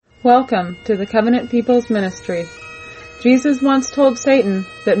Welcome to the Covenant People's Ministry. Jesus once told Satan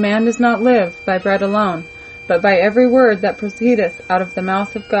that man does not live by bread alone, but by every word that proceedeth out of the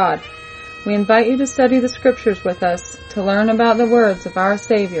mouth of God. We invite you to study the Scriptures with us to learn about the words of our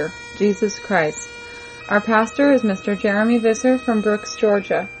Savior, Jesus Christ. Our pastor is Mr. Jeremy Visser from Brooks,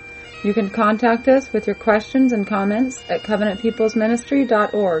 Georgia. You can contact us with your questions and comments at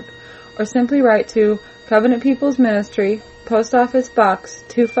covenantpeoplesministry.org or simply write to Covenant People's Ministry, Post Office Box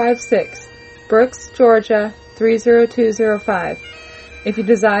 256, Brooks, Georgia 30205. If you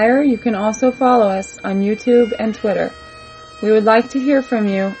desire, you can also follow us on YouTube and Twitter. We would like to hear from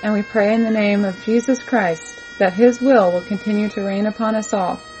you, and we pray in the name of Jesus Christ that His will continue to reign upon us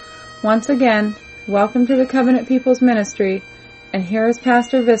all. Once again, welcome to the Covenant People's Ministry, and here is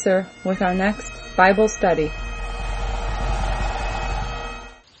Pastor Visser with our next Bible study.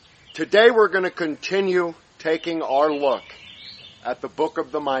 Today we're going to continue taking our look at the book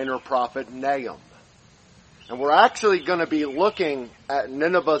of the minor prophet Nahum. And we're actually going to be looking at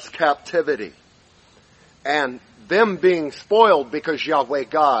Nineveh's captivity and them being spoiled because Yahweh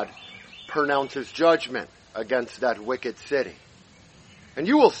God pronounces judgment against that wicked city. And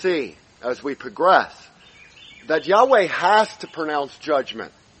you will see as we progress that Yahweh has to pronounce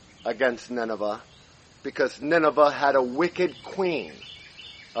judgment against Nineveh because Nineveh had a wicked queen,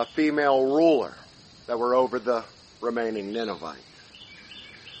 a female ruler that were over the remaining Ninevites.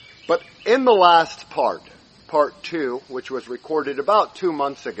 But in the last part 2, which was recorded about 2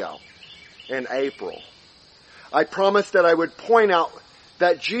 months ago in April, I promised that I would point out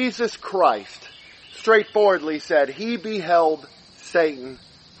that Jesus Christ straightforwardly said He beheld Satan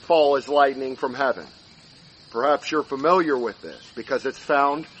fall as lightning from heaven. Perhaps you're familiar with this because it's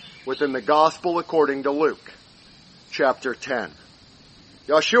found within the Gospel according to Luke, chapter 10.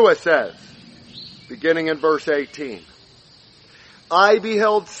 Yeshua says, beginning in verse 18, I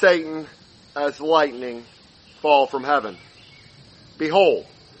beheld Satan as lightning fall from heaven. Behold,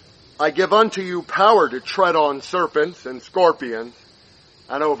 I give unto you power to tread on serpents and scorpions,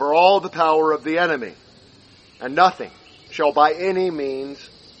 and over all the power of the enemy, and nothing shall by any means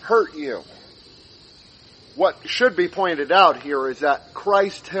hurt you. What should be pointed out here is that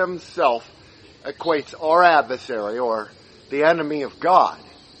Christ Himself equates our adversary, or the enemy of God,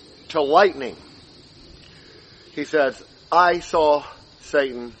 to lightning. He says, I saw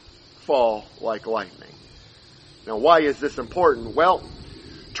Satan fall like lightning. Now, why is this important? Well,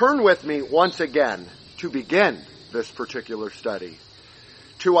 turn with me once again to begin this particular study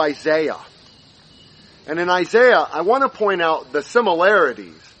to Isaiah. And in Isaiah, I want to point out the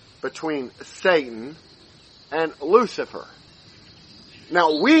similarities between Satan and Lucifer.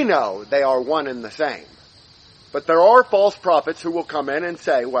 Now, we know they are one and the same. But there are false prophets who will come in and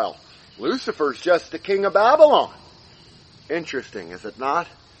say, well, Lucifer's just the king of Babylon. Interesting, is it not?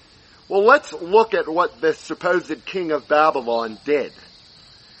 Well, let's look at what this supposed king of Babylon did.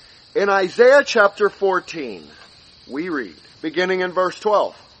 In Isaiah chapter 14, we read, beginning in verse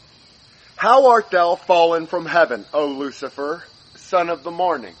 12, How art thou fallen from heaven, O Lucifer, son of the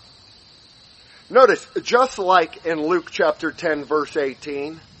morning? Notice, just like in Luke chapter 10, verse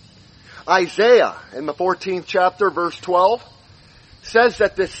 18, Isaiah, in the 14th chapter, verse 12, says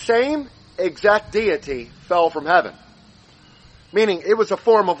that this same exact deity fell from heaven. Meaning it was a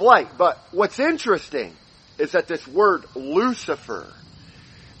form of light. But what's interesting is that this word Lucifer,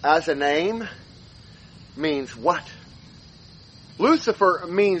 as a name, means what? Lucifer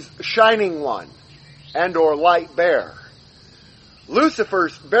means shining one and or light bearer.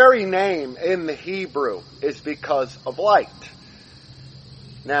 Lucifer's very name in the Hebrew is because of light.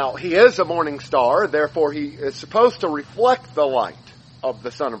 Now, he is a morning star, therefore he is supposed to reflect the light of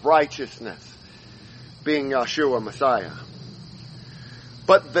the Son of Righteousness, being Yeshua Messiah.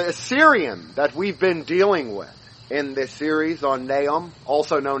 But the Assyrian that we've been dealing with in this series on Nahum,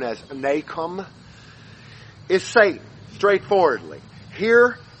 also known as Nahum, is Satan, straightforwardly.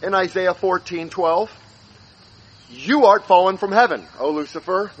 Here in Isaiah 14:12, you art fallen from heaven, O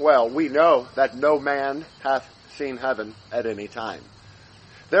Lucifer. Well, we know that no man hath seen heaven at any time.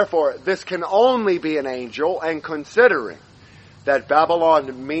 Therefore, this can only be an angel, and considering that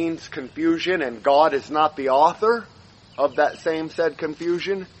Babylon means confusion and God is not the author of that same said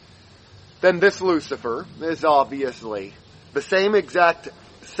confusion, then this Lucifer is obviously the same exact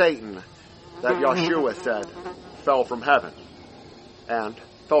Satan that Yeshua said fell from heaven. And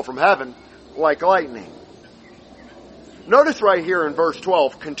fell from heaven like lightning. Notice right here in verse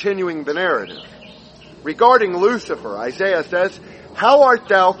 12, continuing the narrative. Regarding Lucifer, Isaiah says, How art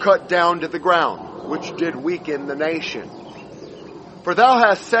thou cut down to the ground, which did weaken the nation? For thou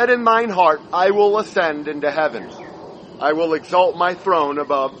hast said in thine heart, I will ascend into heaven. I will exalt my throne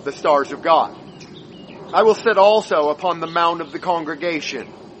above the stars of God. I will sit also upon the mount of the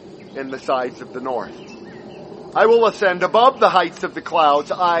congregation in the sides of the north. I will ascend above the heights of the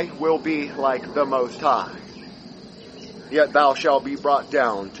clouds. I will be like the Most High. Yet thou shalt be brought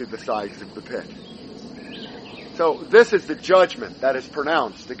down to the sides of the pit. So this is the judgment that is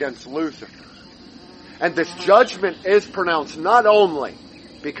pronounced against Lucifer. And this judgment is pronounced not only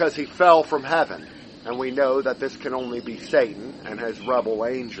because he fell from heaven, and we know that this can only be Satan and his rebel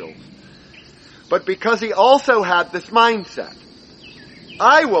angels, but because he also had this mindset.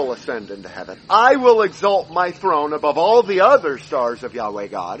 I will ascend into heaven. I will exalt my throne above all the other stars of Yahweh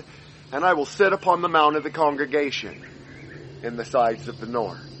God, and I will sit upon the mount of the congregation in the sides of the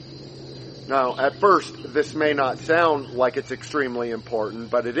north. Now, at first, this may not sound like it's extremely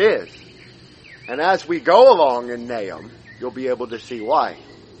important, but it is. And as we go along in Nahum, you'll be able to see why.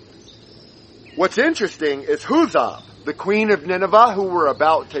 What's interesting is Huzzab, the queen of Nineveh, who we're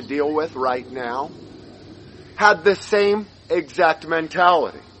about to deal with right now, had the same exact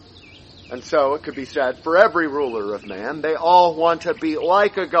mentality. And so it could be said for every ruler of man, they all want to be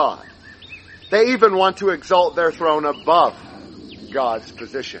like a god. They even want to exalt their throne above God's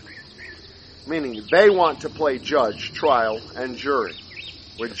position. Meaning they want to play judge, trial, and jury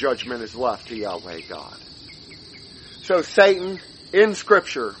when judgment is left to Yahweh God. So Satan in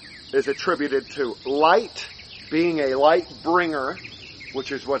Scripture is attributed to light, being a light bringer,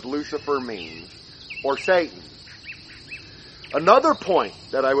 which is what Lucifer means, or Satan. Another point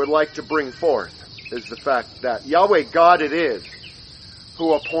that I would like to bring forth is the fact that Yahweh God it is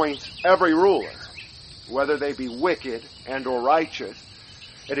who appoints every ruler, whether they be wicked and or righteous.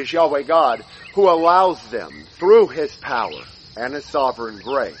 It is Yahweh God who allows them, through his power and his sovereign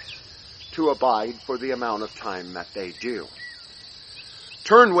grace, to abide for the amount of time that they do.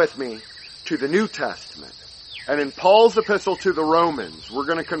 Turn with me to the New Testament. And in Paul's epistle to the Romans, we're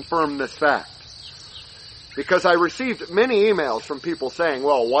going to confirm this fact. Because I received many emails from people saying,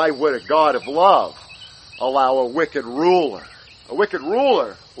 well, why would a God of love allow a wicked ruler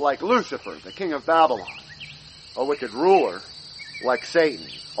like Lucifer, the king of Babylon, a wicked ruler like Satan,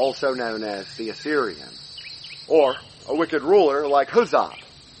 also known as the Assyrian, or a wicked ruler like Huzzab,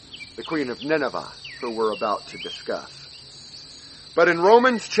 the queen of Nineveh, who we're about to discuss. But in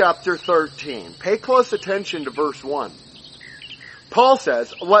Romans chapter 13, pay close attention to verse 1. Paul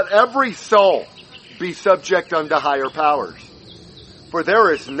says, let every soul be subject unto higher powers, for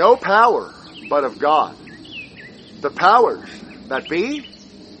there is no power but of God. The powers that be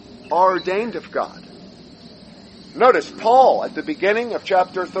are ordained of God. Notice Paul at the beginning of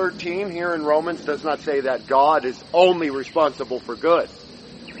chapter 13 here in Romans does not say that God is only responsible for good,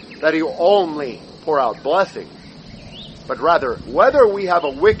 that he will only pour out blessings, but rather whether we have a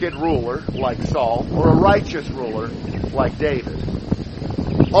wicked ruler like Saul or a righteous ruler like David,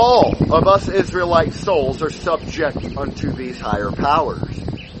 all of us Israelite souls are subject unto these higher powers.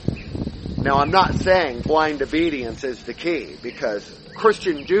 Now, I'm not saying blind obedience is the key, because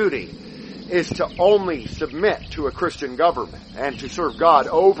Christian duty is to only submit to a Christian government and to serve God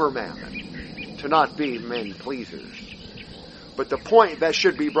over mammon, to not be men pleasers. But the point that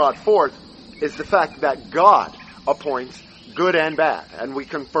should be brought forth is the fact that God appoints good and bad, and we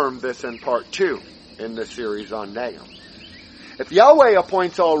confirmed this in part 2 in this series on Nahum. If Yahweh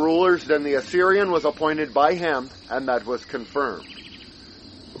appoints all rulers, then the Assyrian was appointed by him, and that was confirmed.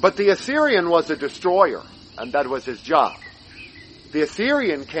 But the Assyrian was a destroyer, and that was his job. The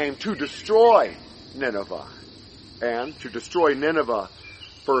Assyrian came to destroy Nineveh, and to destroy Nineveh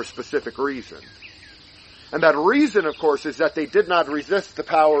for a specific reason. And that reason, of course, is that they did not resist the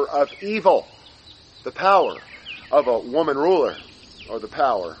power of evil, the power of a woman ruler, or the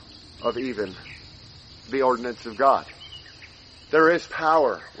power of even the ordinance of God. There is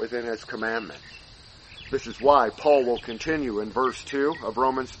power within his commandment. This is why Paul will continue in verse 2 of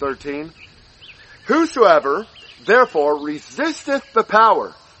Romans 13. Whosoever therefore resisteth the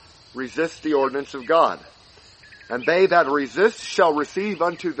power, resists the ordinance of God. And they that resist shall receive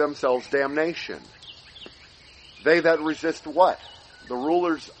unto themselves damnation. They that resist what? The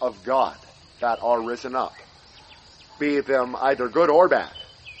rulers of God that are risen up, be them either good or bad.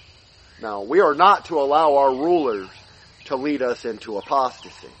 Now, we are not to allow our rulers to lead us into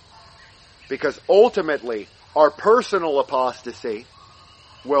apostasy, because ultimately our personal apostasy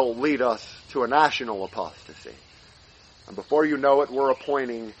will lead us to a national apostasy. And before you know it, we're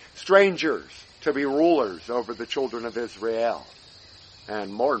appointing strangers to be rulers over the children of Israel.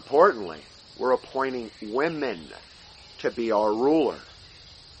 And more importantly, we're appointing women to be our ruler.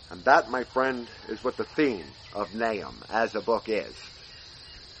 And that, my friend, is what the theme of Nahum as a book is.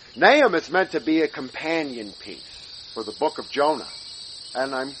 Nahum is meant to be a companion piece for the book of Jonah.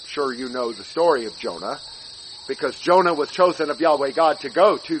 And I'm sure you know the story of Jonah, because Jonah was chosen of Yahweh God to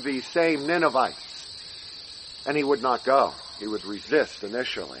go to these same Ninevites. And he would not go. He would resist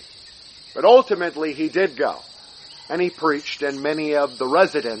initially. But ultimately he did go. And he preached, and many of the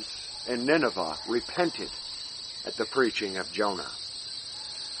residents in Nineveh repented at the preaching of Jonah.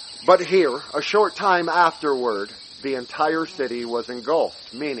 But here, a short time afterward, the entire city was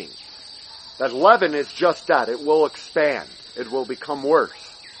engulfed, meaning that leaven is just that. It will expand. It will become worse.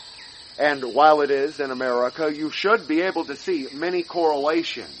 And while it is in America, you should be able to see many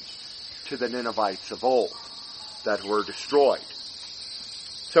correlations to the Ninevites of old that were destroyed.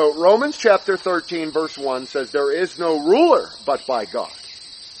 So Romans chapter 13 verse 1 says, there is no ruler but by God.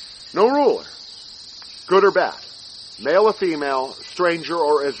 No ruler, good or bad, male or female, stranger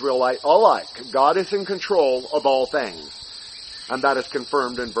or Israelite, alike. God is in control of all things. And that is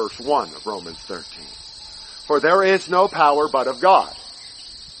confirmed in verse 1 of Romans 13. For there is no power but of God.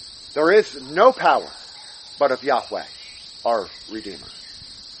 There is no power but of Yahweh, our Redeemer.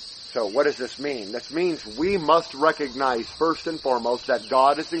 So what does this mean? This means we must recognize first and foremost that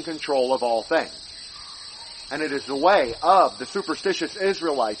God is in control of all things. And it is the way of the superstitious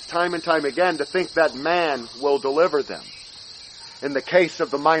Israelites time and time again to think that man will deliver them. In the case of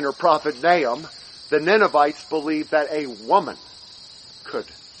the minor prophet Nahum, the Ninevites believed that a woman could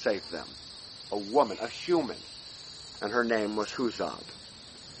save them. A woman, a human. And her name was Huzab.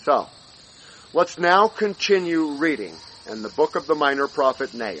 So, let's now continue reading in the book of the minor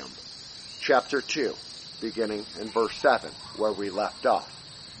prophet Nahum, chapter 2, beginning in verse 7, where we left off.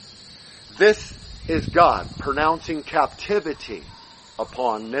 This is God pronouncing captivity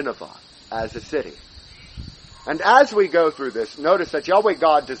upon Nineveh as a city. And as we go through this, notice that Yahweh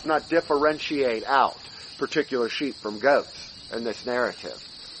God does not differentiate out particular sheep from goats in this narrative.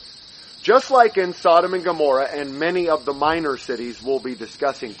 Just like in Sodom and Gomorrah and many of the minor cities we'll be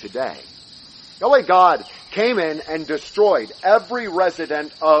discussing today, Yahweh God came in and destroyed every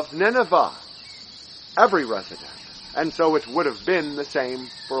resident of Nineveh. Every resident. And so it would have been the same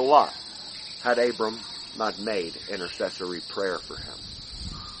for Lot, had Abram not made intercessory prayer for him.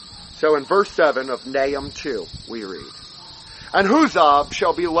 So in verse 7 of Nahum 2, we read, And Huzab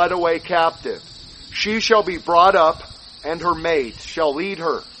shall be led away captive. She shall be brought up, and her maids shall lead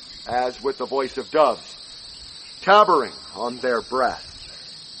her, as with the voice of doves, tabering on their breasts.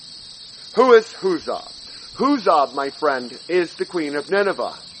 Who is Huzab? Huzab, my friend, is the queen of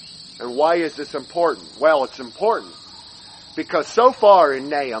Nineveh. And why is this important? Well, it's important because so far in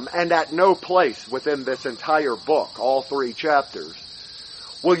Nahum, and at no place within this entire book, all 3 chapters,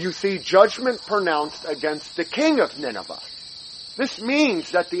 will you see judgment pronounced against the king of Nineveh. This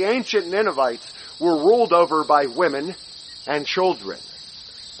means that the ancient Ninevites were ruled over by women and children.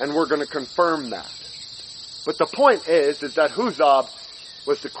 And we're going to confirm that. But the point is that Huzab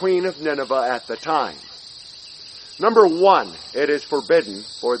was the queen of Nineveh at the time. Number 1, it is forbidden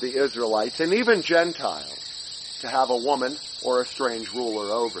for the Israelites and even Gentiles to have a woman or a strange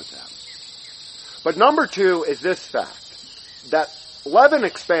ruler over them. But number 2 is this fact, that leaven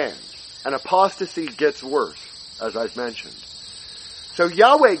expands and apostasy gets worse, as I've mentioned. So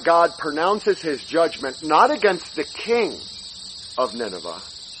Yahweh God pronounces his judgment not against the king of Nineveh,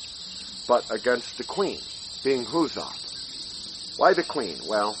 but against the queen, being Huzab. Why the queen?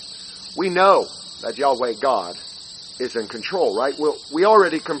 Well, we know that Yahweh God is in control, right? We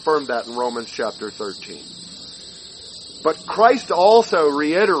already confirmed that in Romans chapter 13. But Christ also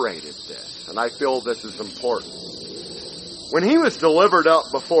reiterated this, and I feel this is important. When he was delivered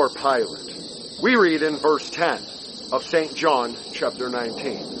up before Pilate, we read in verse 10 of St. John chapter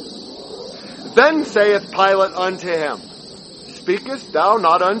 19. Then saith Pilate unto him, Speakest thou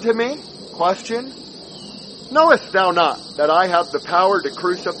not unto me? Question. Knowest thou not that I have the power to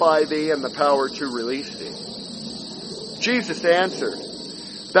crucify thee and the power to release thee? Jesus answered,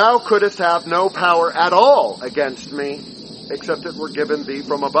 Thou couldst have no power at all against me, except it were given thee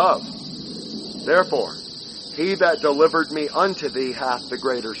from above. Therefore, he that delivered me unto thee hath the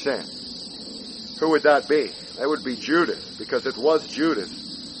greater sin. Who would that be? That would be Judas, because it was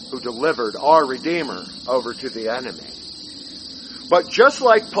Judas who delivered our Redeemer over to the enemy. But just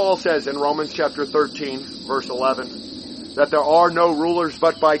like Paul says in Romans chapter 13, verse 11, that there are no rulers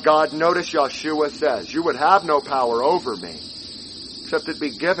but by God, notice Yeshua says, You would have no power over me, except it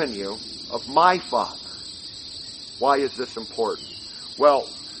be given you of my Father. Why is this important? Well,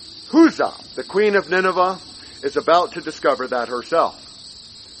 Huzab, the queen of Nineveh, is about to discover that herself.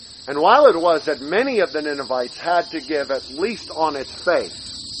 And while it was that many of the Ninevites had to give, at least on its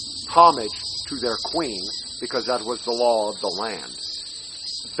face, homage to their queen, because that was the law of the land,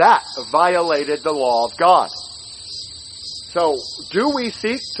 that violated the law of God. So, do we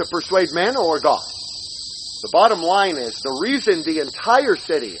seek to persuade men or God? The bottom line is, the reason the entire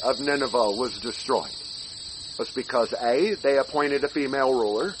city of Nineveh was destroyed was because A, they appointed a female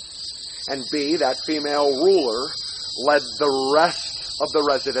ruler, and B, that female ruler led the rest of the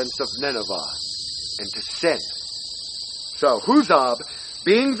residents of Nineveh into sin. So, Huzab,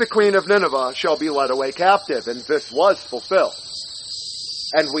 being the queen of Nineveh, shall be led away captive, and this was fulfilled.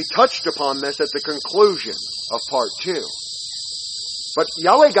 And we touched upon this at the conclusion of part 2. But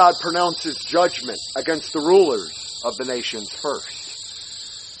Yahweh God pronounces judgment against the rulers of the nations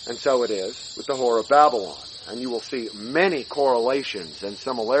first. And so it is with the whore of Babylon. And you will see many correlations and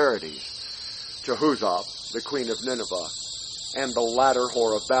similarities to Huzab, the queen of Nineveh, and the latter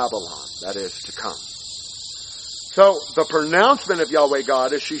whore of Babylon that is to come. So the pronouncement of Yahweh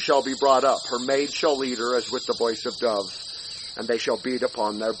God is, she shall be brought up. Her maid shall lead her as with the voice of doves, and they shall beat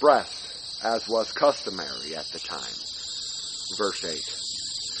upon their breasts, as was customary at the time. Verse 8.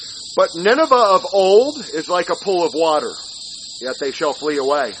 But Nineveh of old is like a pool of water, yet they shall flee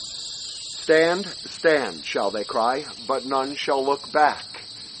away. Stand, stand, shall they cry, but none shall look back.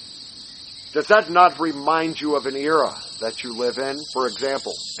 Does that not remind you of an era that you live in? For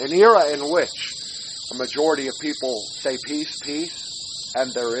example, an era in which a majority of people say peace, peace,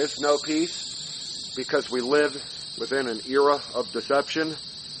 and there is no peace because we live within an era of deception.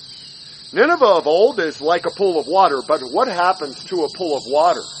 Nineveh of old is like a pool of water, but what happens to a pool of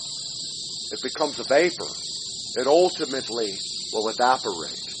water? It becomes a vapor. It ultimately will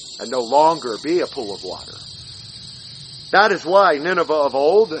evaporate and no longer be a pool of water. That is why Nineveh of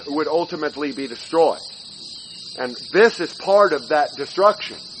old would ultimately be destroyed. And this is part of that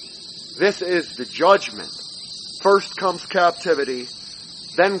destruction. This is the judgment. First comes captivity,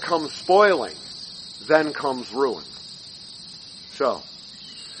 then comes spoiling, then comes ruin. So,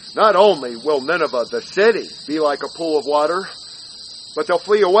 not only will Nineveh, the city, be like a pool of water, but they'll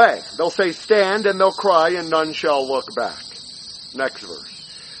flee away. They'll say, stand, and they'll cry, and none shall look back. Next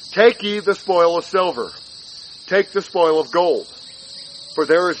verse. Take ye the spoil of silver. Take the spoil of gold. For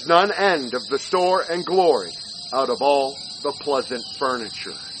there is none end of the store and glory out of all the pleasant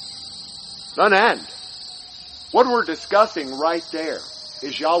furniture. None end. What we're discussing right there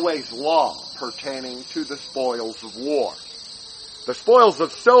is Yahweh's law pertaining to the spoils of war. The spoils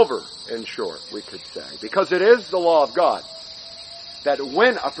of silver, in short, we could say. Because it is the law of God that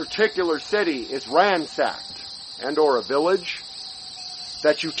when a particular city is ransacked and or a village,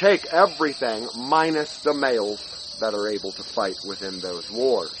 that you take everything minus the males that are able to fight within those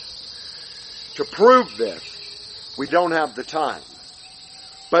wars. To prove this, we don't have the time.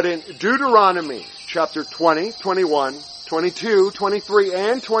 But in Deuteronomy chapter 20, 21, 22, 23,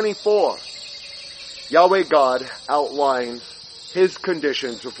 and 24, Yahweh God outlines his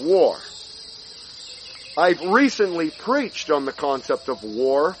conditions of war. I've recently preached on the concept of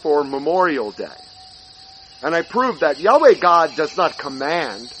war for Memorial Day. And I proved that Yahweh God does not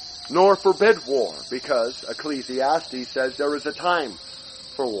command nor forbid war, because Ecclesiastes says there is a time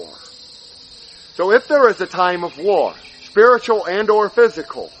for war. So if there is a time of war, spiritual and or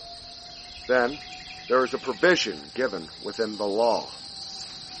physical, then there is a provision given within the law.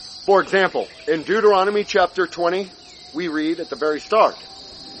 For example, in Deuteronomy chapter 20, we read at the very start,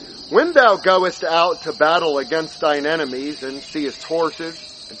 when thou goest out to battle against thine enemies, and seest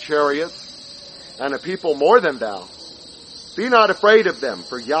horses and chariots, and a people more than thou, be not afraid of them,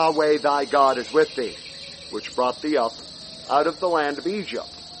 for Yahweh thy God is with thee, which brought thee up out of the land of Egypt,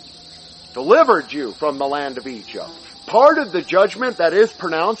 delivered you from the land of Egypt. Part of the judgment that is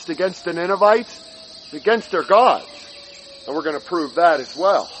pronounced against the Ninevites is against their gods. And we're going to prove that as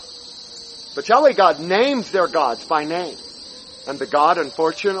well. But Yahweh God names their gods by name. And the God,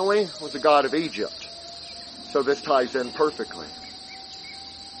 unfortunately, was the God of Egypt. So this ties in perfectly.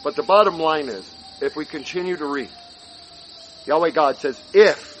 But the bottom line is, if we continue to read, Yahweh God says,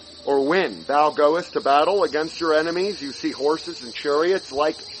 if or when thou goest to battle against your enemies, you see horses and chariots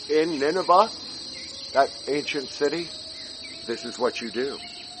like in Nineveh, that ancient city, this is what you do.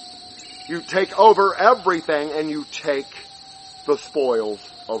 You take over everything and you take the spoils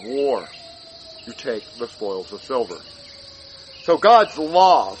of war. You take the spoils of silver. So God's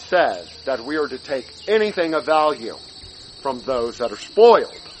law says that we are to take anything of value from those that are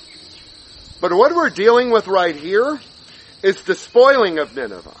spoiled. But what we're dealing with right here is the spoiling of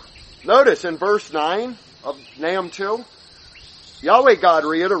Nineveh. Notice in verse 9 of Nahum 2, Yahweh God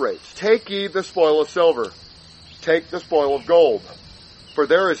reiterates, take ye the spoil of silver, take the spoil of gold, for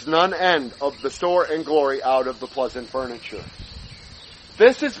there is none end of the store and glory out of the pleasant furniture.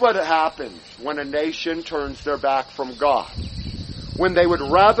 This is what happens when a nation turns their back from God. When they would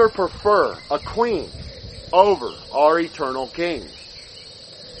rather prefer a queen over our eternal King.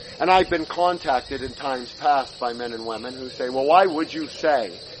 And I've been contacted in times past by men and women who say, well, why would you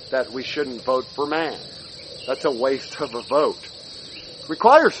say that we shouldn't vote for man? That's a waste of a vote. It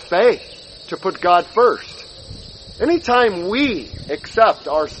requires faith to put God first. Anytime we accept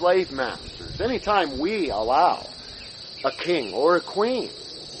our slave masters, anytime we allow a king or a queen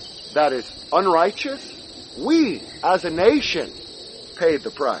that is unrighteous, we as a nation paid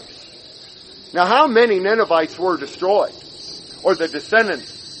the price. Now, how many Ninevites were destroyed? Or the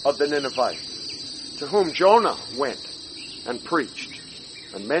descendants of the Ninevites, to whom Jonah went and preached,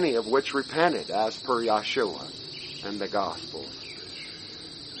 and many of which repented as per Yeshua and the Gospels.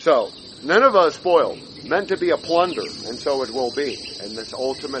 So, Nineveh is spoiled, meant to be a plunder, and so it will be in this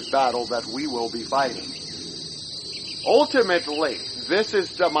ultimate battle that we will be fighting. Ultimately, this is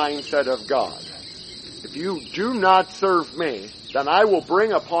the mindset of God. If you do not serve me, then I will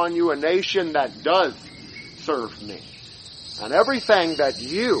bring upon you a nation that does serve me. And everything that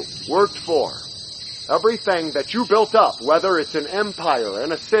you worked for, everything that you built up, whether it's an empire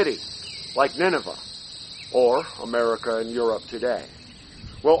and a city like Nineveh or America and Europe today,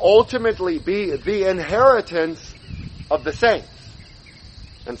 will ultimately be the inheritance of the saints.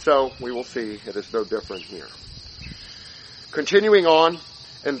 And so we will see it is no different here. Continuing on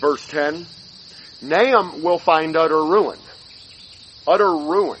in verse 10, Nahum will find utter ruin. Utter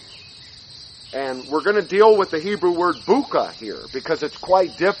ruin. And we're going to deal with the Hebrew word buka here because it's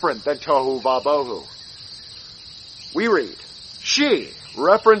quite different than tohu vabohu. We read, she,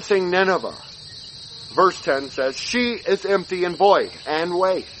 referencing Nineveh. Verse 10 says, she is empty and void and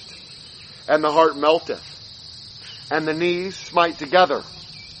waste, and the heart melteth, and the knees smite together,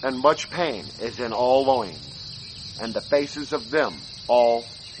 and much pain is in all loins, and the faces of them all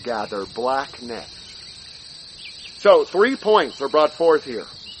gather blackness. So 3 points are brought forth here.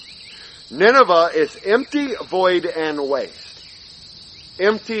 Nineveh is empty, void, and waste.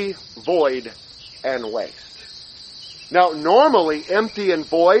 Empty, void, and waste. Now, normally, empty and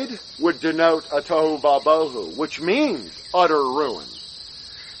void would denote a tohu vabohu, which means utter ruin.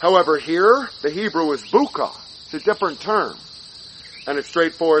 However, here, the Hebrew is buka. It's a different term. And it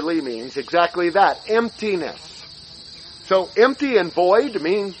straightforwardly means exactly that, emptiness. So, empty and void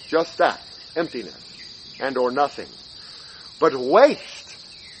means just that, emptiness, and or nothing. But waste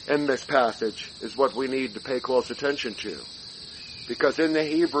in this passage is what we need to pay close attention to. Because in the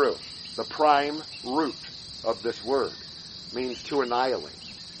Hebrew, the prime root of this word means to annihilate.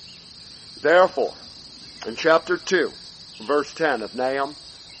 Therefore, in chapter 2, verse 10 of Nahum,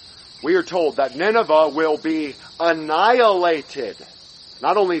 we are told that Nineveh will be annihilated.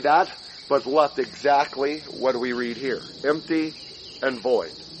 Not only that, but left exactly what we read here, empty and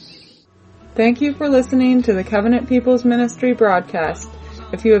void. Thank you for listening to the Covenant People's Ministry broadcast.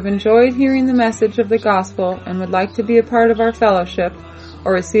 If you have enjoyed hearing the message of the gospel and would like to be a part of our fellowship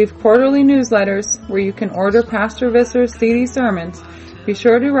or receive quarterly newsletters where you can order Pastor Visser's CD sermons, be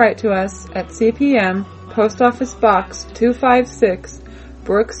sure to write to us at CPM, Post Office Box 256,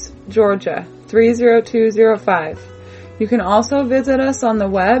 Brooks, Georgia 30205. You can also visit us on the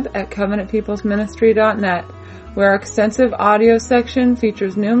web at covenantpeoplesministry.net, where our extensive audio section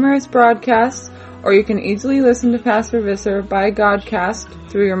features numerous broadcasts, or you can easily listen to Pastor Visser by Godcast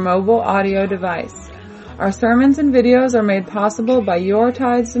through your mobile audio device. Our sermons and videos are made possible by your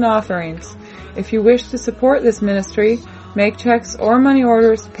tithes and offerings. If you wish to support this ministry, make checks or money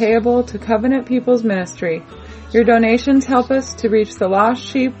orders payable to Covenant People's Ministry. Your donations help us to reach the lost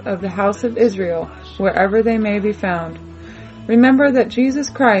sheep of the house of Israel, wherever they may be found. Remember that Jesus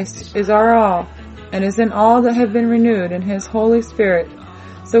Christ is our all, and is in all that have been renewed in His Holy Spirit.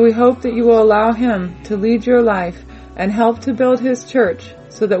 So we hope that you will allow Him to lead your life and help to build His church,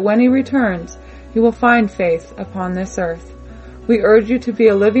 so that when He returns, He will find faith upon this earth. We urge you to be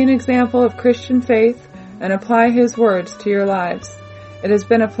a living example of Christian faith and apply His words to your lives. It has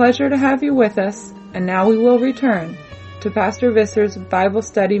been a pleasure to have you with us, and now we will return to Pastor Visser's Bible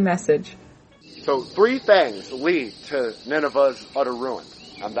study message. So 3 things lead to Nineveh's utter ruin,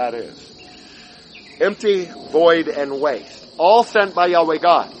 and that is empty, void, and waste, all sent by Yahweh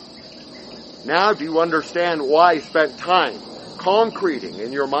God. Now do you understand why I spent time concreting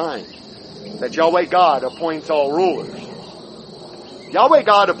in your mind that Yahweh God appoints all rulers? Yahweh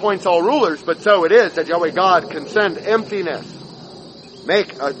God appoints all rulers, but so it is that Yahweh God can send emptiness,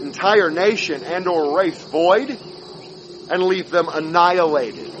 make an entire nation and or race void, and leave them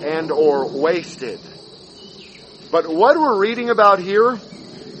annihilated and or wasted. But what we're reading about here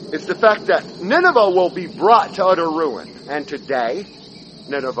is the fact that Nineveh will be brought to utter ruin. And today,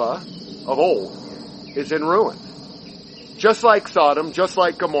 Nineveh of old is in ruin. just like Sodom, just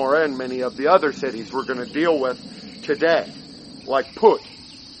like Gomorrah, and many of the other cities we're going to deal with today, like Put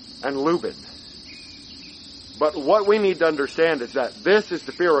and Lubin. But what we need to understand is that this is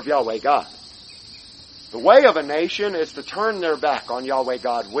the fear of Yahweh God. The way of a nation is to turn their back on Yahweh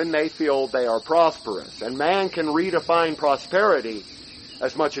God when they feel they are prosperous. And man can redefine prosperity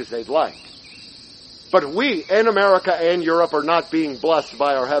as much as they'd like. But we in America and Europe are not being blessed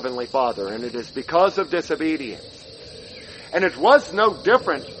by our Heavenly Father, and it is because of disobedience. And it was no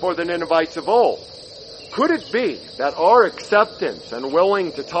different for the Ninevites of old. Could it be that our acceptance and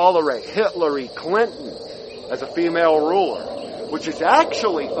willing to tolerate Hillary Clinton as a female ruler, which is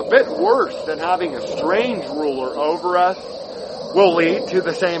actually a bit worse than having a strange ruler over us, will lead to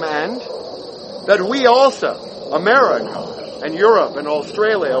the same end? That we also, America and Europe and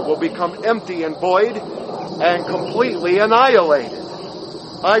Australia, will become empty and void and completely annihilated?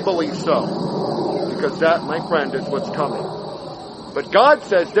 I believe so, because that, my friend, is what's coming. But God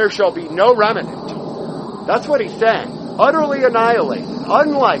says there shall be no remnant. That's what He's saying. Utterly annihilated,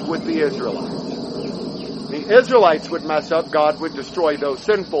 unlike with the Israelites. The Israelites would mess up, God would destroy those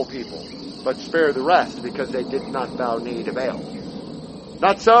sinful people, but spare the rest because they did not bow knee to Baal.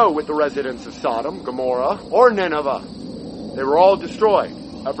 Not so with the residents of Sodom, Gomorrah, or Nineveh. They were all destroyed,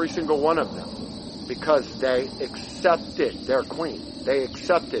 every single one of them, because they accepted their queen. They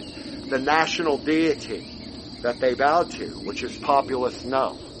accepted the national deity that they bowed to, which is populist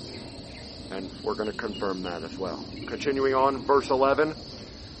no. And we're going to confirm that as well. Continuing on, verse 11.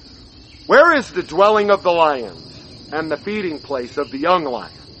 Where is the dwelling of the lions and the feeding place of the young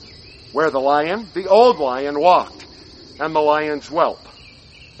lions? Where the lion, the old lion, walked, and the lions whelp,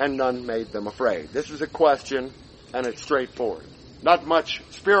 and none made them afraid. This is a question, and it's straightforward. Not much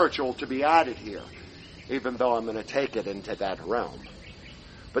spiritual to be added here, even though I'm going to take it into that realm.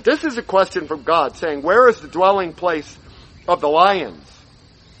 But this is a question from God saying, where is the dwelling place of the lions?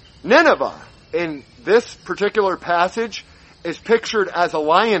 Nineveh, in this particular passage, is pictured as a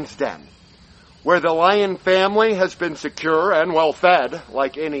lion's den, where the lion family has been secure and well fed,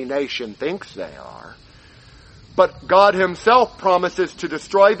 like any nation thinks they are. But God Himself promises to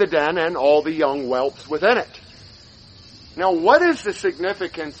destroy the den and all the young whelps within it. Now, what is the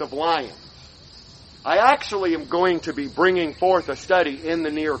significance of lions? I actually am going to be bringing forth a study in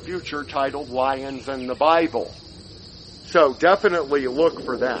the near future titled Lions in the Bible. So definitely look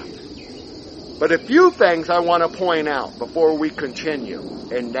for that. But a few things I want to point out before we continue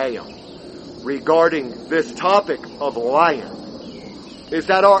in Nahum regarding this topic of lion is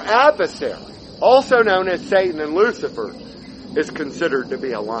that our adversary, also known as Satan and Lucifer, is considered to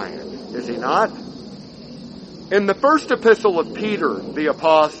be a lion. Is he not? In the first epistle of Peter the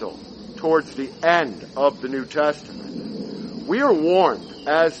Apostle, towards the end of the New Testament, we are warned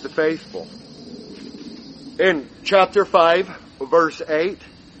as the faithful. In chapter 5, verse 8,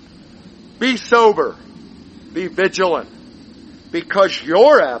 be sober, be vigilant, because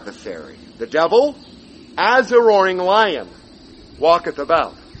your adversary, the devil, as a roaring lion, walketh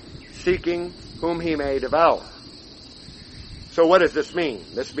about, seeking whom he may devour. So what does this mean?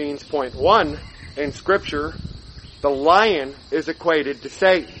 This means, point one, in Scripture, the lion is equated to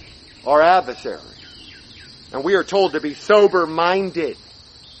Satan, our adversary. And we are told to be sober-minded.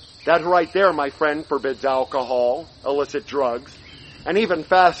 That right there, my friend, forbids alcohol, illicit drugs, and even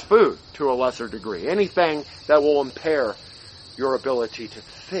fast food to a lesser degree. Anything that will impair your ability to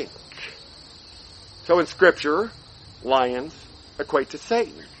think. So in Scripture, lions equate to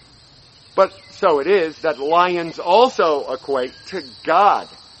Satan. But so it is that lions also equate to God,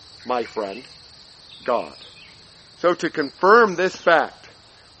 my friend, God. So to confirm this fact,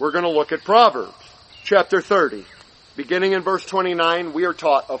 we're going to look at Proverbs, chapter 30. Beginning in verse 29, we are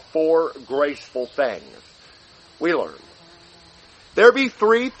taught of 4 graceful things. We learn. There be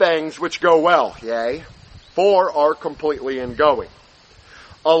 3 things which go well, yea, 4 are completely ingoing.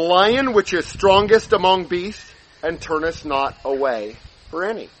 A lion which is strongest among beasts, and turneth not away for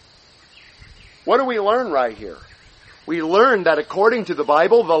any. What do we learn right here? We learn that according to the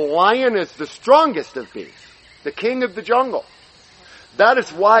Bible, the lion is the strongest of beasts, the king of the jungle. That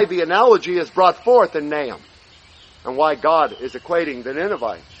is why the analogy is brought forth in Nahum, and why God is equating the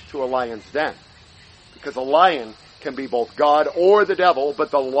Ninevites to a lion's den. Because a lion can be both God or the devil, but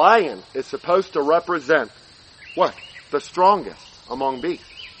the lion is supposed to represent what? The strongest among beasts.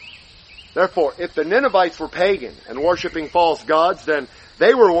 Therefore, if the Ninevites were pagan and worshiping false gods, then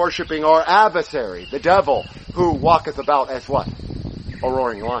they were worshiping our adversary, the devil, who walketh about as what? A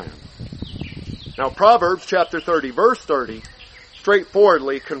roaring lion. Now, Proverbs chapter 30, verse 30,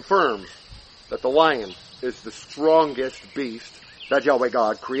 straightforwardly confirms that the lion is the strongest beast that Yahweh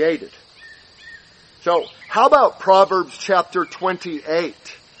God created. So, how about Proverbs chapter 28,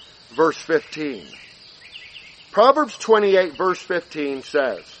 verse 15? Proverbs 28, verse 15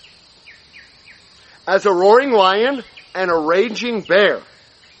 says, "As a roaring lion and a raging bear,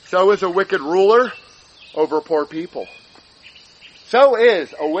 so is a wicked ruler over poor people." So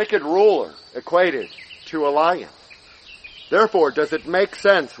is a wicked ruler equated to a lion. Therefore, does it make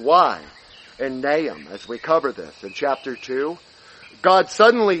sense why in Nahum, as we cover this in chapter 2, God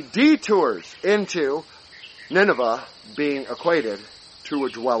suddenly detours into Nineveh being equated to a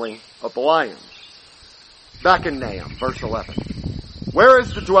dwelling of the lions? Back in Nahum, verse 11. "Where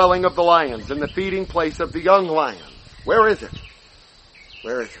is the dwelling of the lions and the feeding place of the young lions? Where is it?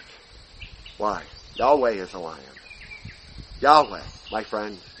 Where is it? Why? Yahweh is a lion." Yahweh, my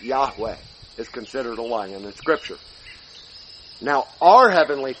friends, Yahweh is considered a lion in Scripture. Now, our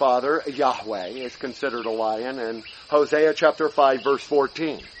Heavenly Father, Yahweh, is considered a lion in Hosea chapter 5, verse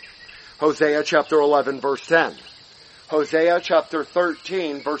 14. Hosea chapter 11, verse 10. Hosea chapter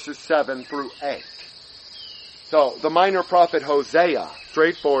 13, verses 7 through 8. So, the minor prophet Hosea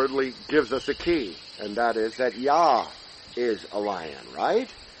straightforwardly gives us a key, and that is that Yah is a lion, right?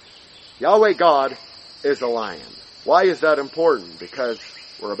 Yahweh God is a lion. Why is that important? Because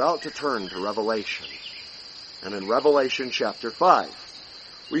we're about to turn to Revelation. And in Revelation chapter 5,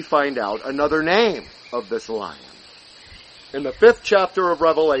 we find out another name of this lion. In the 5th chapter of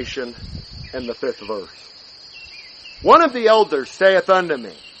Revelation, in the 5th verse. "One of the elders saith unto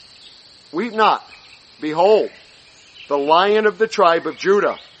me, Weep not, behold, the Lion of the tribe of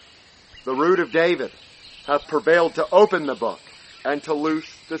Judah, the Root of David, hath prevailed to open the book, and to loose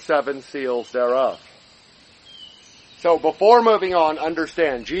the 7 seals thereof." So before moving on,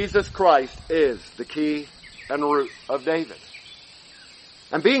 understand, Jesus Christ is the key and root of David.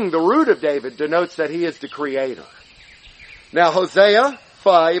 And being the root of David denotes that he is the creator. Now Hosea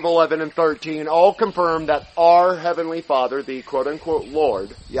 5, 11, and 13 all confirm that our Heavenly Father, the quote-unquote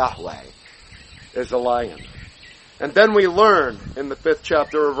Lord, Yahweh, is a lion. And then we learn in the 5th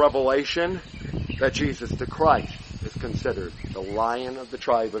chapter of Revelation that Jesus the Christ is considered the Lion of the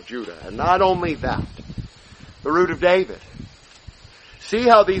tribe of Judah. And not only that, the root of David. See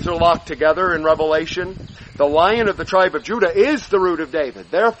how these are locked together in Revelation? The Lion of the tribe of Judah is the root of David.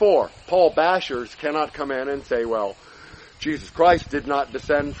 Therefore, Paul bashers cannot come in and say, well, Jesus Christ did not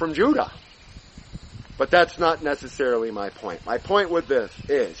descend from Judah. But that's not necessarily my point. My point with this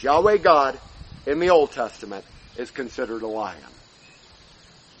is Yahweh God in the Old Testament is considered a lion.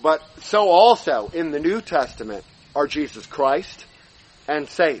 But so also in the New Testament are Jesus Christ and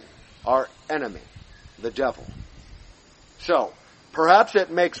Satan, our enemy, the devil. So, perhaps it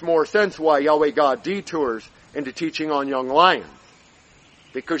makes more sense why Yahweh God detours into teaching on young lions.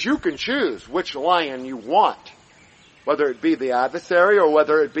 Because you can choose which lion you want, whether it be the adversary or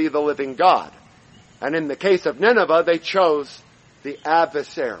whether it be the living God. And in the case of Nineveh, they chose the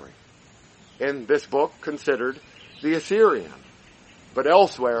adversary. In this book, considered the Assyrian, but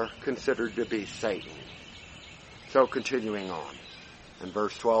elsewhere considered to be Satan. So continuing on, in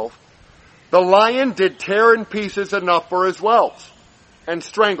verse 12, "The lion did tear in pieces enough for his whelps, and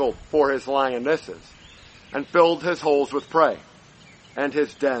strangled for his lionesses, and filled his holes with prey, and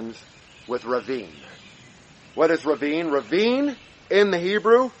his dens with ravine." What is ravine? Ravine in the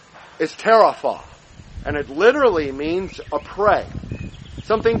Hebrew is terafah, and it literally means a prey,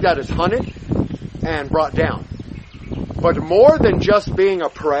 something that is hunted and brought down. But more than just being a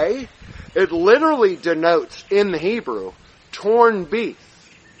prey, it literally denotes in the Hebrew torn beasts,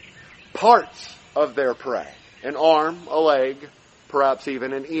 parts of their prey, an arm, a leg, perhaps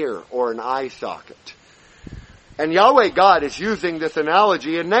even an ear or an eye socket. And Yahweh God is using this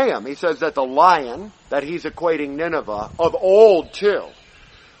analogy in Nahum. He says that the lion, that he's equating Nineveh, of old too,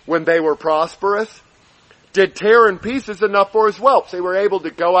 when they were prosperous, did tear in pieces enough for his whelps. They were able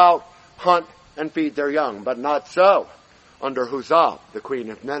to go out, hunt, and feed their young, but not so under Huzzah, the queen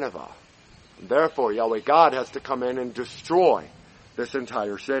of Nineveh. And therefore, Yahweh God has to come in and destroy this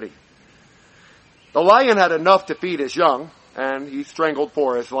entire city. The lion had enough to feed his young, and he strangled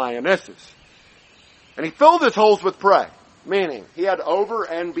for his lionesses. And he filled his holes with prey, meaning he had over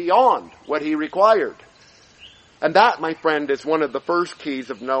and beyond what he required. And that, my friend, is one of the first keys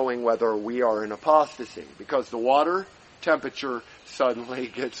of knowing whether we are in apostasy, because the water temperature suddenly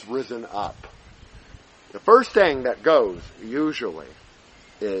gets risen up. The first thing that goes, usually,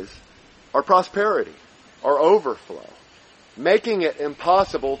 is our prosperity, our overflow, making it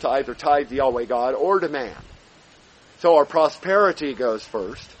impossible to either tithe to Yahweh God or to man. So our prosperity goes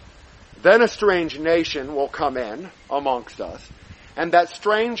first. Then a strange nation will come in amongst us. And that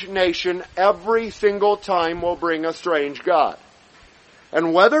strange nation every single time will bring a strange God.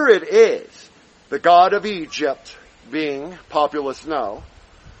 And whether it is the god of Egypt being populace no,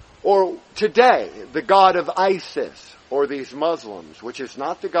 or today the god of ISIS or these Muslims, which is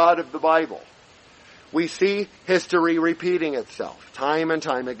not the God of the Bible. We see history repeating itself time and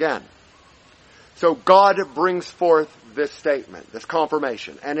time again. So God brings forth this statement, this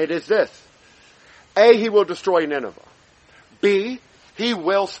confirmation, and it is this. A, he will destroy Nineveh. B, he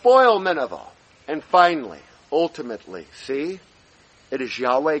will spoil Nineveh. And finally, ultimately, C, it is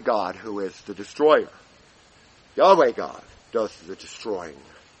Yahweh God who is the destroyer. Yahweh God does the destroying.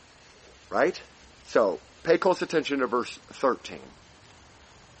 Right? So, pay close attention to verse 13.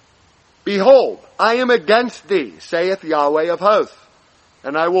 Behold, I am against thee, saith Yahweh of hosts,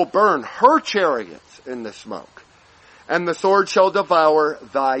 and I will burn her chariots in the smoke, and the sword shall devour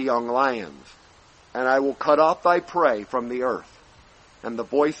thy young lions, and I will cut off thy prey from the earth, and the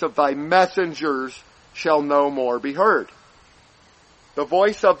voice of thy messengers shall no more be heard. The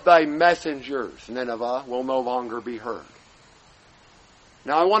voice of thy messengers, Nineveh, will no longer be heard.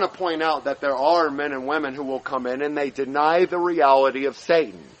 Now I want to point out that there are men and women who will come in and they deny the reality of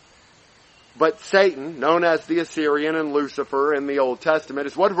Satan. But Satan, known as the Assyrian and Lucifer in the Old Testament,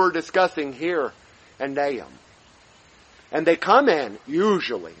 is what we're discussing here in Nahum. And they come in,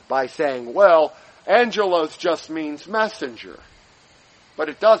 usually, by saying, well, angelos just means messenger. But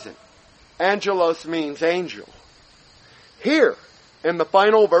it doesn't. Angelos means angel. Here, in the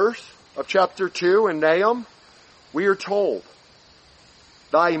final verse of chapter 2 in Nahum, we are told,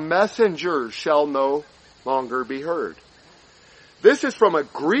 thy messengers shall no longer be heard. This is from a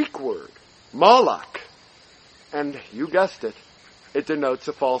Greek word, Moloch. And you guessed it, it denotes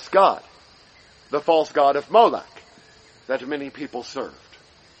a false god. The false god of Moloch that many people served.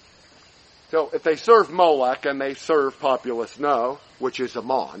 So if they serve Moloch and they serve populace no, which is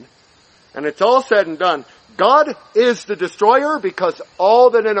Ammon, and it's all said and done, God is the destroyer because all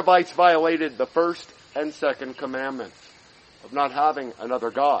the Ninevites violated the first and second commandments of not having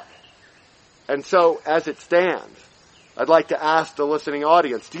another God. And so, as it stands, I'd like to ask the listening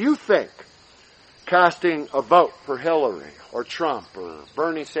audience, do you think casting a vote for Hillary or Trump or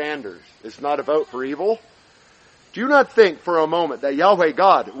Bernie Sanders is not a vote for evil? Do you not think for a moment that Yahweh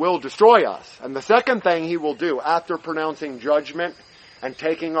God will destroy us? And the second thing he will do after pronouncing judgment and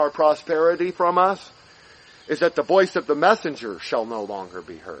taking our prosperity from us is that the voice of the messenger shall no longer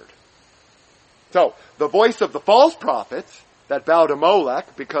be heard. So, the voice of the false prophets that bow to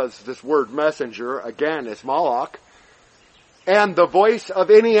Molech, because this word messenger, again, is Moloch, and the voice of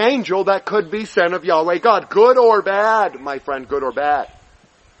any angel that could be sent of Yahweh God. Good or bad, my friend, good or bad.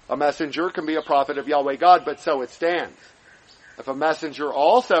 A messenger can be a prophet of Yahweh God, but so it stands. If a messenger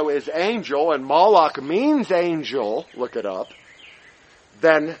also is angel, and Moloch means angel, look it up,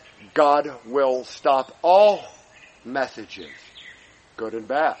 then God will stop all messages, good and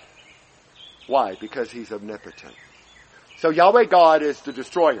bad. Why? Because he's omnipotent. So Yahweh God is the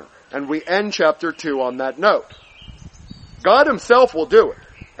destroyer. And we end chapter 2 on that note. God himself will do it.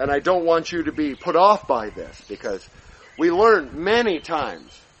 And I don't want you to be put off by this, because we learn many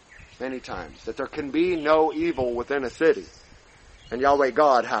times, that there can be no evil within a city. And Yahweh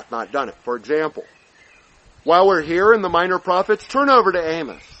God hath not done it. For example, while we're here in the minor prophets, turn over to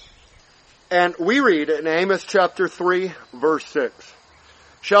Amos. And we read in Amos chapter 3, verse 6.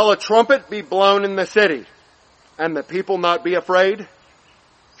 Shall a trumpet be blown in the city, and the people not be afraid?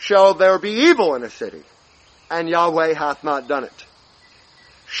 Shall there be evil in a city, and Yahweh hath not done it?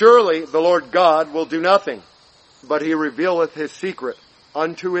 Surely the Lord God will do nothing, but he revealeth his secret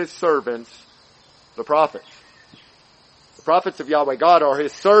unto his servants, the prophets. The prophets of Yahweh God are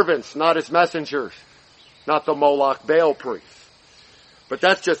his servants, not his messengers, not the Moloch Baal priests. But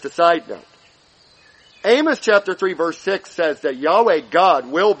that's just a side note. Amos chapter 3 verse 6 says that Yahweh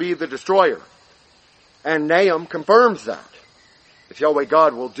God will be the destroyer. And Nahum confirms that. That Yahweh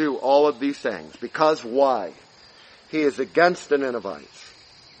God will do all of these things. Because why? He is against the Ninevites.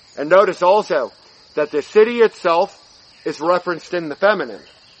 And notice also that the city itself is referenced in the feminine.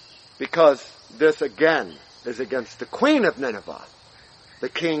 Because this again is against the queen of Nineveh. The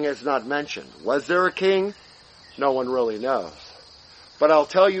king is not mentioned. Was there a king? No one really knows. But I'll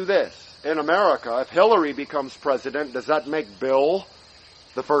tell you this. In America, if Hillary becomes president, does that make Bill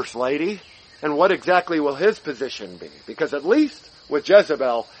the first lady? And what exactly will his position be? Because at least with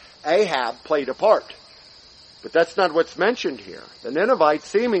Jezebel, Ahab played a part. But that's not what's mentioned here. The Ninevites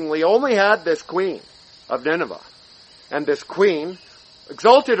seemingly only had this queen of Nineveh. And this queen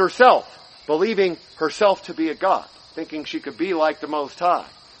exalted herself, believing herself to be a god, thinking she could be like the Most High.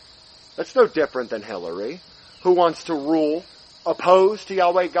 That's no different than Hillary, who wants to rule opposed to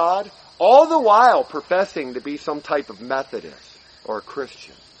Yahweh God, all the while professing to be some type of Methodist or a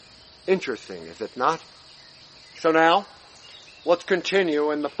Christian. Interesting, is it not? So now, let's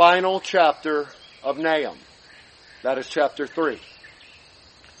continue in the final chapter of Nahum. That is chapter 3.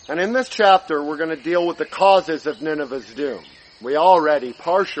 And in this chapter, we're going to deal with the causes of Nineveh's doom. We already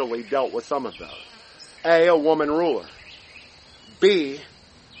partially dealt with some of those. A woman ruler. B,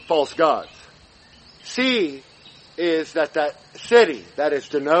 false gods. C is that city that is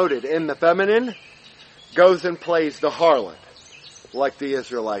denoted in the feminine goes and plays the harlot, like the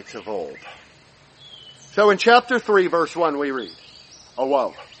Israelites of old. So in chapter 3, verse 1, we read, a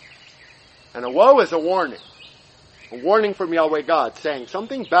woe. And a woe is a warning from Yahweh God, saying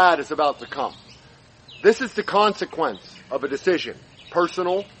something bad is about to come. This is the consequence of a decision,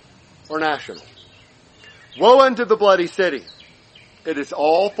 personal or national. Woe unto the bloody city. It is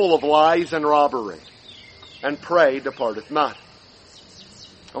all full of lies and robbery, and prey departeth not.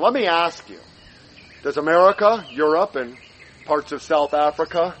 Now let me ask you, does America, Europe, and parts of South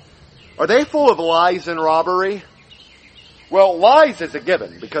Africa, are they full of lies and robbery? Well, lies is a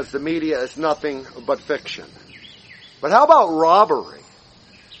given, because the media is nothing but fiction. But how about robbery?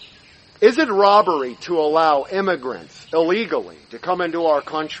 Is it robbery to allow immigrants illegally to come into our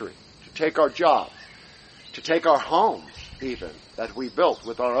country, to take our jobs, to take our homes even, that we built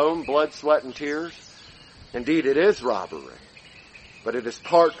with our own blood, sweat, and tears? Indeed, it is robbery. But it is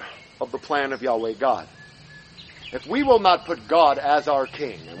part of the plan of Yahweh God. If we will not put God as our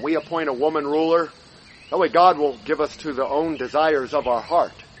king, and we appoint a woman ruler, Yahweh God will give us to the own desires of our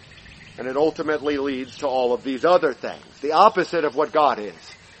heart. And it ultimately leads to all of these other things, the opposite of what God is.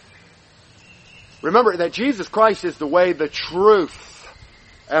 Remember that Jesus Christ is the way, the truth,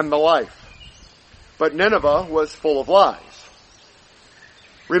 and the life. But Nineveh was full of lies.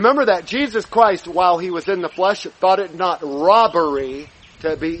 Remember that Jesus Christ, while he was in the flesh, thought it not robbery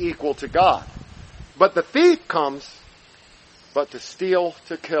to be equal to God. But the thief comes, but to steal,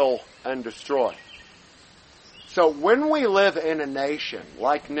 to kill, and destroy. So when we live in a nation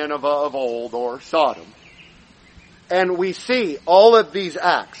like Nineveh of old or Sodom, and we see all of these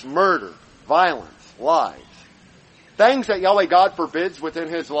acts, murder, violence, lies, things that Yahweh God forbids within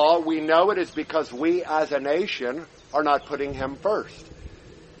his law, we know it is because we as a nation are not putting him first.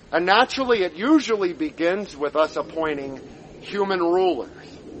 And naturally, it usually begins with us appointing human rulers.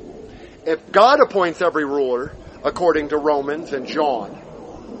 If God appoints every ruler, according to Romans and John,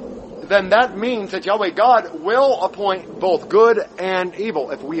 then that means that Yahweh God will appoint both good and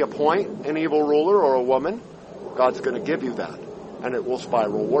evil. If we appoint an evil ruler or a woman, God's going to give you that, and it will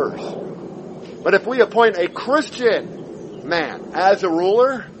spiral worse. But if we appoint a Christian man as a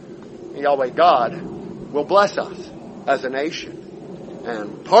ruler, Yahweh God will bless us as a nation.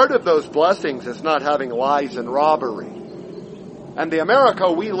 And part of those blessings is not having lies and robbery. And the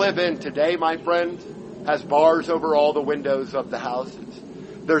America we live in today, my friends, has bars over all the windows of the houses.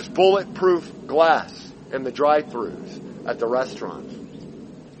 There's bulletproof glass in the drive-thrus at the restaurants.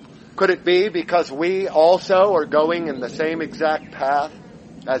 Could it be because we also are going in the same exact path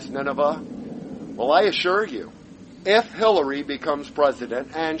as Nineveh? Well, I assure you, if Hillary becomes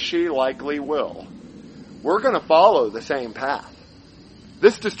president, and she likely will, we're going to follow the same path.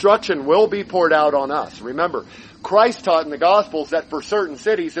 This destruction will be poured out on us. Remember, Christ taught in the Gospels that for certain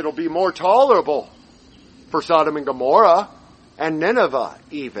cities it'll be more tolerable for Sodom and Gomorrah and Nineveh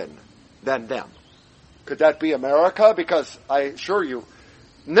even than them. Could that be America? Because I assure you,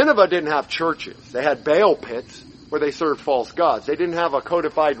 Nineveh didn't have churches. They had Baal pits where they served false gods. They didn't have a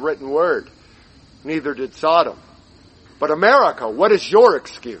codified written word. Neither did Sodom. But America, what is your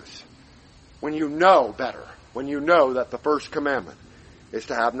excuse? When you know better, when you know that the first commandment is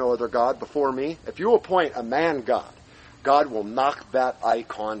to have no other God before me. If you appoint a man God, God will knock that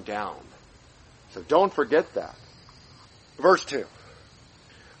icon down. So don't forget that. Verse 2.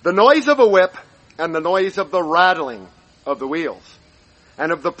 The noise of a whip and the noise of the rattling of the wheels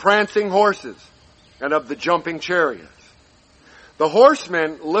and of the prancing horses and of the jumping chariots. The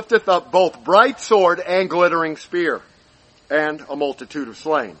horseman lifteth up both bright sword and glittering spear and a multitude of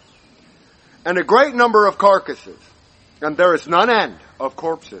slain and a great number of carcasses. And there is none end of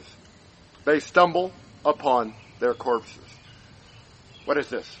corpses. They stumble upon their corpses. What is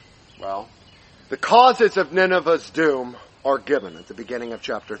this? Well, the causes of Nineveh's doom are given at the beginning of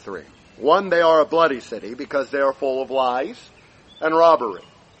chapter 3. One, they are a bloody city because they are full of lies and robbery.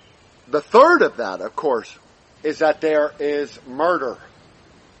 The third of that, of course, is that there is murder.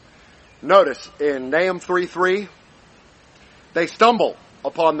 Notice in Nahum 3:3, they stumble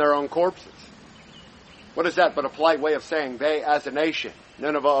upon their own corpses. What is that but a polite way of saying they, as a nation,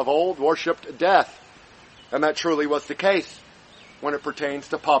 Nineveh of old, worshipped death? And that truly was the case when it pertains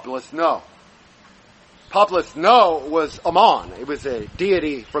to populace No. Populus No was Ammon. It was a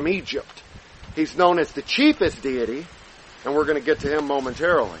deity from Egypt. He's known as the chiefest deity, and we're going to get to him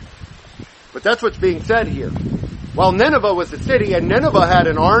momentarily. But that's what's being said here. While Nineveh was a city, and Nineveh had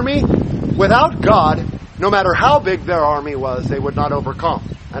an army, without God, no matter how big their army was, they would not overcome.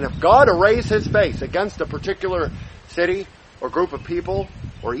 And if God erased his face against a particular city or group of people,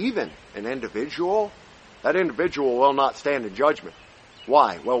 or even an individual, that individual will not stand in judgment.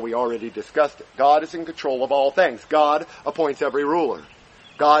 Why? Well, we already discussed it. God is in control of all things. God appoints every ruler.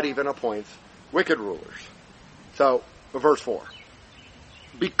 God even appoints wicked rulers. So, verse 4.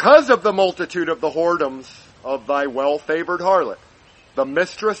 Because of the multitude of the whoredoms of thy well-favored harlot, the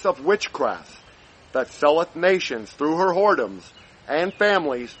mistress of witchcraft, that selleth nations through her whoredoms, and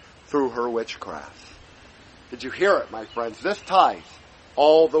families through her witchcraft. Did you hear it, my friends? This ties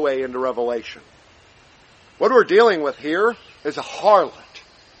all the way into Revelation. What we're dealing with here is a harlot.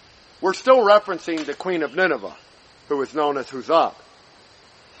 We're still referencing the queen of Nineveh, who is known as Huzzab.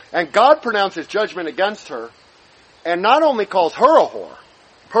 And God pronounces judgment against her, and not only calls her a whore,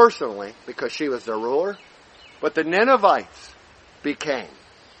 personally, because she was their ruler, but the Ninevites became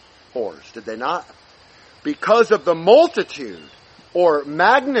whores, did they not? Because of the multitude or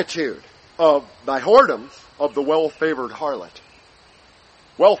magnitude of thy whoredoms of the well-favored harlot.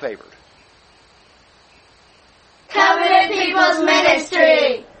 Well-favored. Covenant People's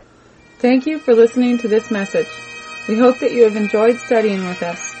Ministry. Thank you for listening to this message. We hope that you have enjoyed studying with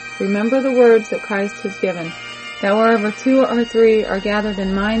us. Remember the words that Christ has given, that wherever 2 or 3 are gathered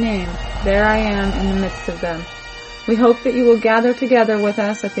in my name, there I am in the midst of them. We hope that you will gather together with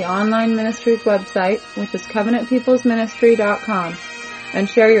us at the online ministry's website, which is covenantpeoplesministry.com, and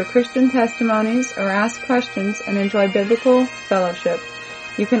share your Christian testimonies or ask questions and enjoy biblical fellowship.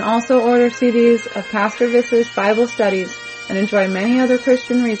 You can also order CDs of Pastor Visser's Bible studies and enjoy many other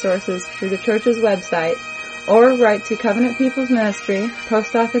Christian resources through the church's website, or write to Covenant People's Ministry,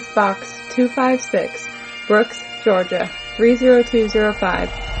 Post Office Box 256, Brooks, Georgia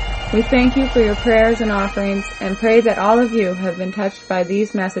 30205. We thank you for your prayers and offerings and pray that all of you have been touched by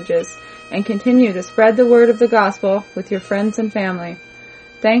these messages and continue to spread the word of the gospel with your friends and family.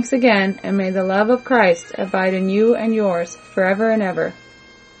 Thanks again, and may the love of Christ abide in you and yours forever and ever.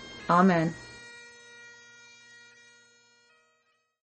 Amen.